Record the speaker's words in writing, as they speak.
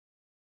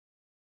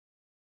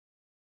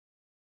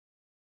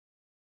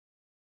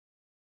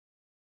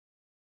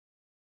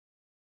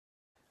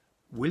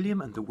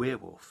William and the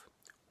Werewolf,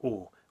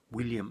 or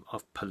William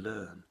of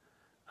Palerne,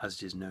 as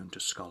it is known to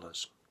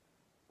scholars,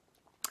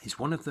 is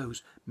one of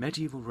those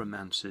medieval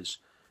romances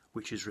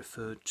which is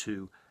referred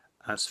to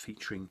as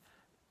featuring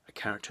a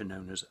character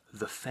known as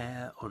the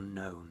fair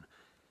unknown,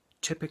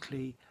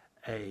 typically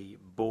a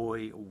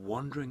boy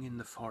wandering in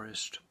the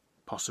forest,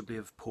 possibly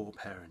of poor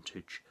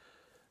parentage,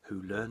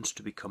 who learns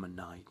to become a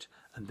knight,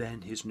 and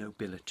then his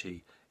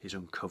nobility is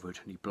uncovered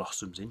and he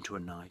blossoms into a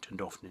knight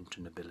and often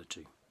into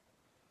nobility.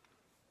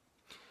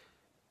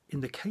 In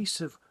the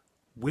case of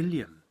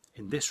William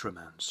in this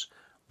romance,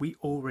 we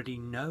already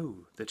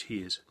know that he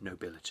is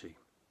nobility,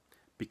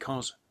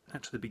 because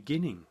at the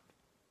beginning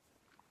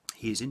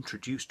he is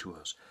introduced to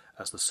us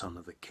as the son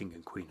of the king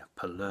and queen of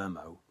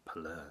Palermo,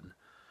 Palerne,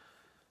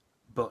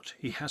 but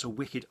he has a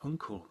wicked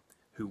uncle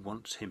who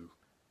wants him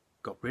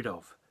got rid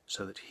of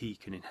so that he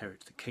can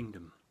inherit the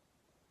kingdom.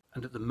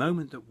 And at the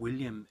moment that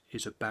William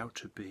is about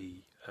to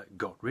be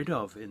got rid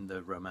of in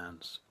the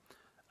romance,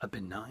 a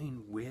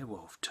benign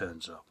werewolf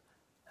turns up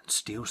and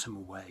steals him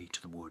away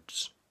to the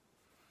woods.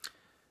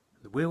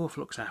 The werewolf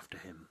looks after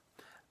him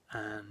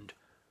and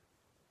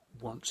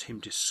wants him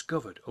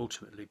discovered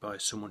ultimately by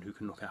someone who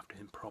can look after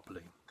him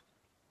properly.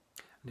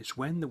 And it's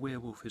when the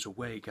werewolf is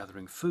away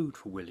gathering food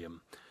for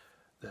William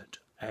that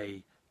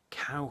a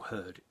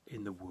cowherd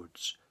in the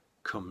woods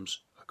comes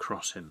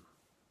across him,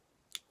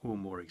 or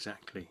more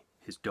exactly,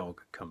 his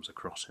dog comes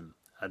across him,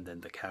 and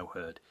then the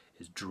cowherd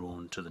is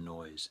drawn to the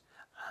noise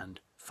and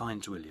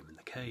finds William in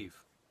the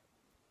cave.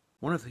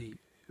 One of the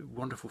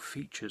wonderful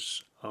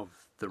features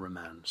of the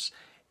romance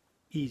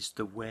is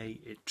the way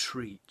it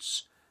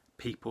treats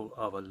people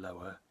of a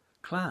lower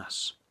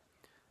class.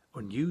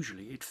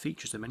 Unusually, it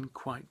features them in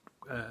quite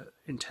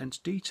intense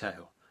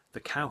detail. The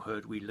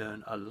cowherd we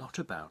learn a lot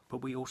about,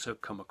 but we also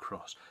come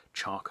across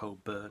charcoal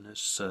burners,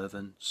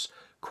 servants,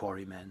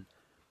 quarrymen.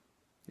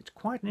 It's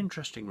quite an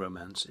interesting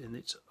romance in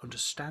its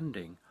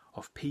understanding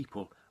of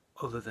people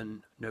other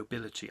than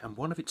nobility, and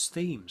one of its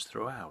themes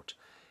throughout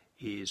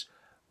is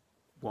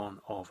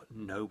one of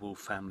noble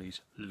families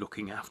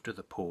looking after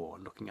the poor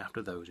and looking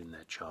after those in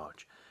their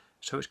charge.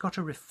 So it's got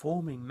a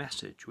reforming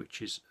message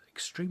which is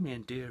extremely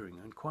endearing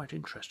and quite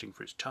interesting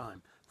for its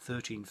time,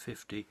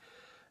 1350,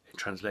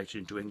 translated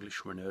into English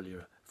from an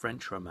earlier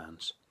French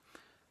romance,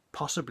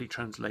 possibly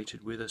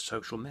translated with a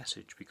social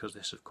message, because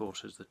this of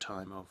course is the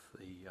time of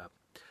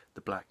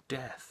the Black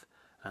Death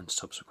and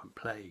subsequent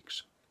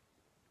plagues.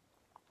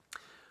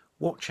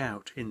 Watch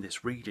out in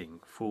this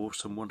reading for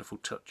some wonderful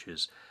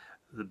touches.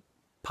 The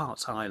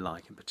parts I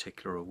like in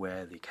particular are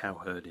where the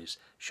cowherd is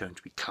shown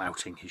to be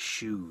clouting his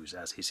shoes,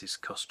 as is his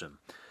custom.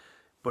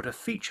 But a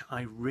feature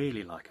I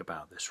really like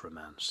about this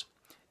romance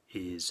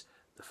is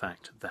the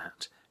fact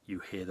that you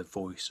hear the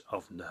voice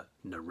of the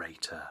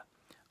narrator.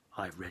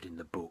 I've read in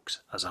the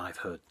books as I've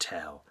heard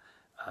tell.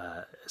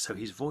 So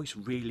his voice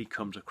really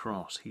comes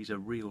across. He's a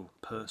real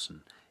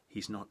person.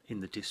 He's not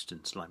in the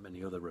distance like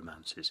many other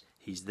romances.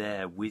 He's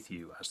there with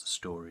you as the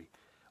story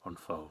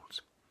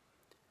unfolds.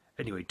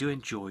 Anyway, do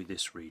enjoy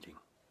this reading.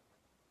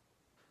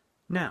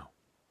 Now,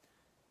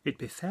 it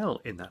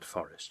befell in that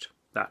forest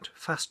that,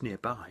 fast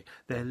nearby,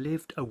 there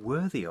lived a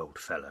worthy old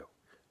fellow,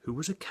 who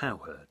was a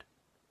cowherd,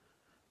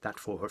 that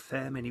for her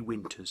fair many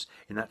winters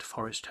in that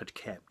forest had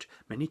kept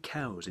many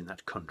cows in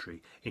that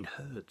country in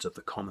herds of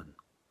the common.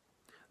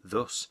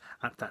 Thus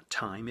at that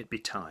time it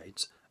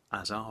betides,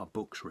 as our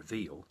books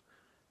reveal,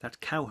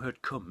 that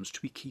cowherd comes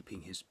to be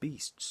keeping his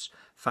beasts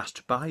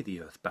fast by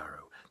the earth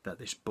barrow that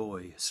this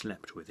boy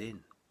slept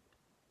within.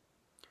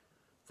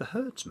 The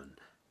herdsman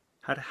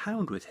had a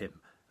hound with him,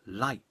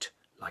 light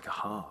like a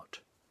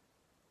hart,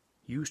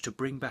 used to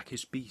bring back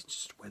his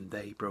beasts when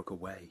they broke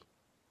away.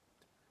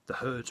 The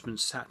herdsman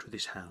sat with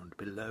his hound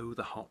below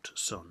the hot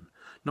sun,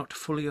 not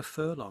fully a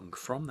furlong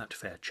from that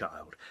fair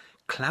child,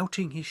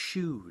 clouting his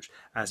shoes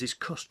as is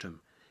custom,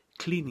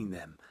 cleaning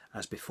them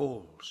as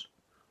befalls.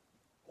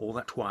 All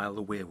that while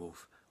the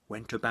werewolf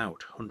went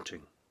about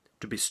hunting,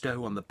 to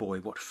bestow on the boy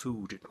what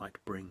food it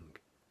might bring.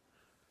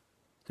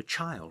 The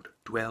child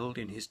dwelled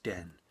in his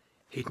den,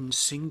 hidden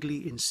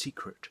singly in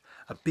secret,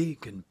 a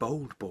big and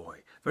bold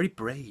boy, very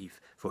brave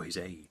for his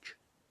age.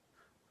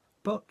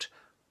 But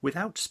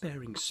without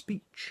sparing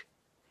speech,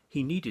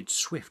 he needed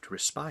swift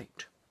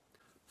respite.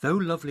 Though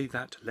lovely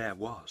that lair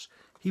was,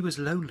 he was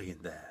lonely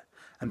in there,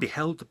 and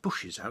beheld the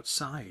bushes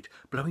outside,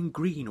 blowing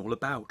green all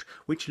about,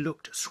 which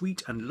looked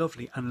sweet and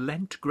lovely, and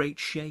lent great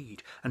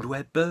shade, and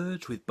where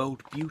birds with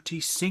bold beauty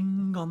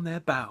sing on their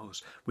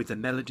boughs with the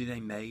melody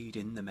they made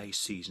in the May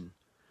season.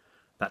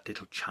 That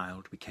little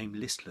child became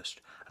listless,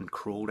 and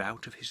crawled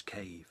out of his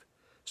cave,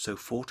 so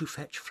for to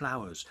fetch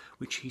flowers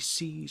which he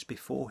sees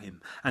before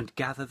him, and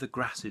gather the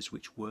grasses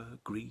which were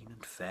green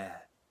and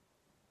fair.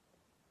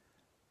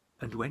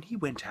 And when he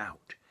went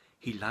out,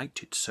 he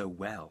liked it so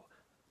well,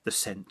 the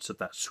scents of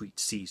that sweet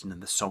season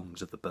and the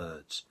songs of the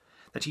birds,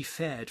 that he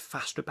fared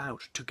fast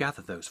about to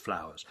gather those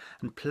flowers,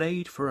 and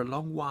played for a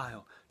long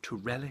while to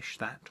relish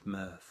that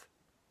mirth.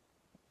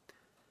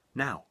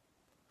 Now,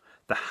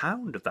 the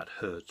hound of that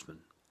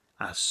herdsman,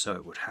 as so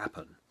it would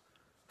happen,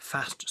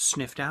 fast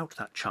sniffed out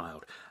that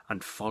child,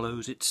 and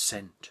follows its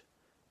scent.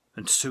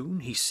 And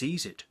soon he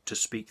sees it, to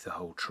speak the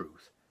whole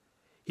truth.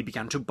 He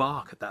began to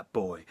bark at that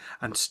boy,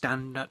 and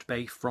stand at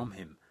bay from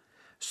him,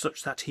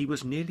 such that he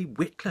was nearly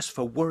witless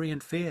for worry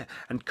and fear,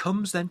 and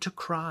comes then to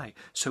cry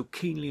so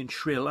keenly and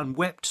shrill, and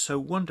wept so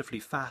wonderfully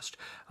fast,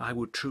 I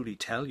would truly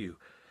tell you,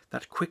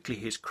 that quickly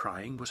his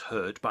crying was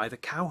heard by the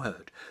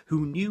cowherd,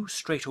 who knew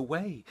straight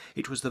away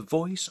it was the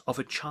voice of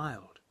a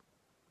child.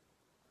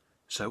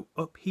 So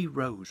up he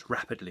rose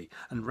rapidly,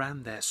 and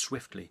ran there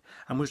swiftly,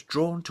 and was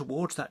drawn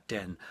towards that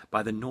den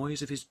by the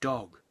noise of his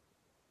dog.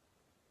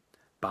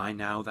 By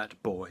now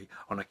that boy,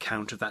 on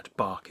account of that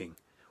barking,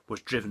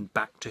 was driven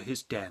back to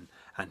his den,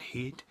 and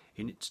hid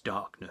in its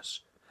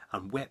darkness,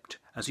 and wept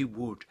as he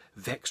would,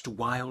 vexed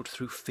wild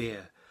through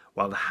fear,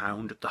 while the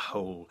hound at the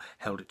hole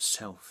held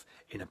itself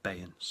in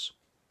abeyance.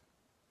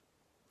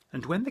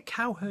 And when the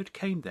cowherd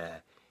came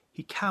there,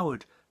 he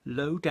cowered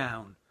low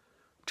down,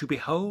 to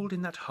behold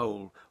in that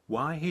hole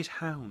why his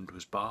hound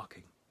was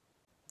barking.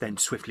 Then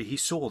swiftly he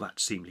saw that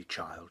seemly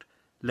child,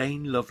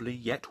 lain lovely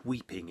yet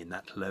weeping in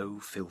that low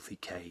filthy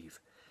cave,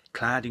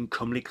 clad in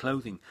comely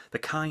clothing, the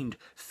kind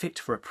fit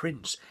for a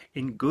prince,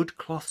 in good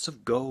cloths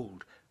of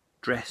gold,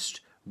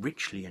 dressed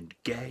richly and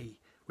gay,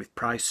 with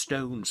prized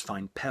stones,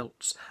 fine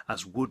pelts,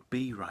 as would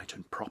be right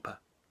and proper.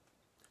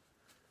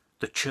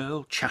 The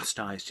churl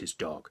chastised his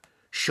dog,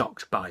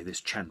 shocked by this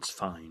chance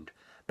find,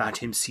 bade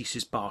him cease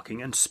his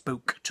barking, and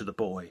spoke to the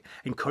boy,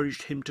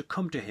 encouraged him to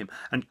come to him,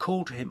 and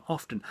called to him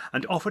often,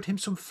 and offered him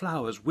some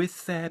flowers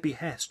with their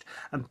behest,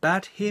 and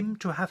bade him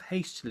to have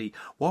hastily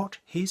what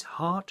his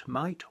heart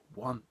might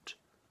want,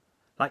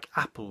 like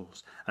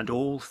apples and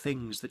all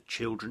things that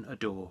children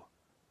adore.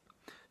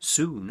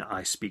 Soon,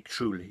 I speak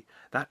truly,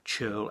 that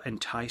churl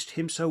enticed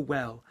him so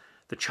well,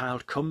 the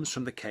child comes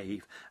from the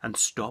cave, and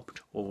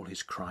stopped all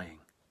his crying.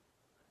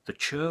 The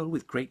churl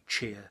with great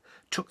cheer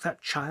took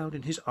that child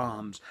in his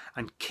arms,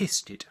 and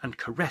kissed it and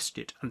caressed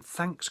it, and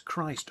thanks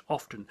Christ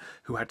often,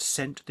 who had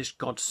sent this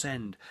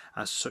godsend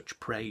as such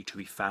prey to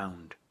be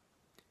found.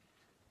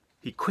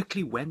 He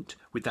quickly went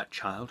with that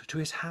child to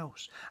his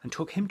house, and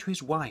took him to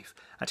his wife,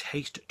 at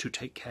haste to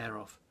take care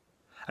of.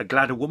 A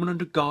gladder woman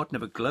under God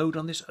never glowed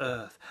on this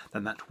earth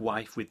than that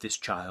wife with this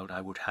child,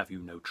 I would have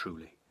you know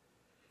truly.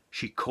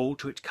 She called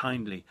to it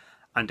kindly,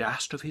 and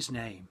asked of his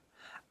name,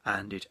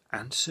 and it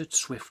answered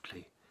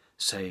swiftly,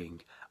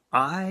 saying,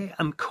 I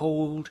am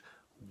called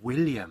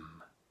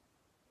William.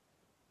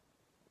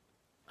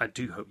 I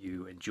do hope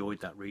you enjoyed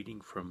that reading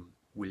from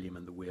William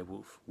and the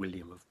Werewolf,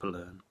 William of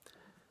Palerne.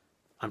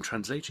 I'm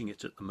translating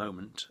it at the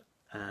moment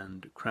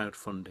and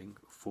crowdfunding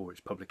for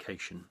its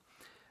publication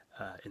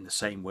in the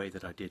same way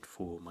that I did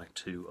for my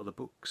two other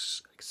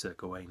books, Sir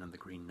Gawain and the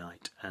Green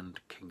Knight and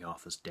King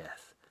Arthur's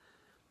Death.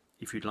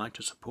 If you'd like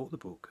to support the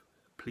book,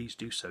 please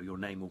do so. Your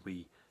name will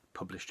be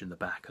published in the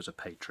back as a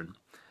patron.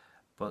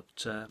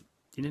 But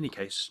in any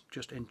case,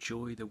 just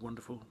enjoy the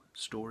wonderful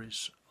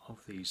stories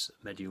of these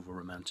medieval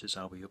romances.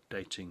 I'll be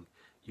updating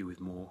you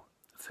with more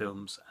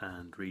films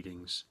and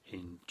readings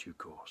in due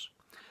course.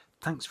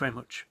 Thanks very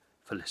much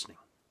for listening.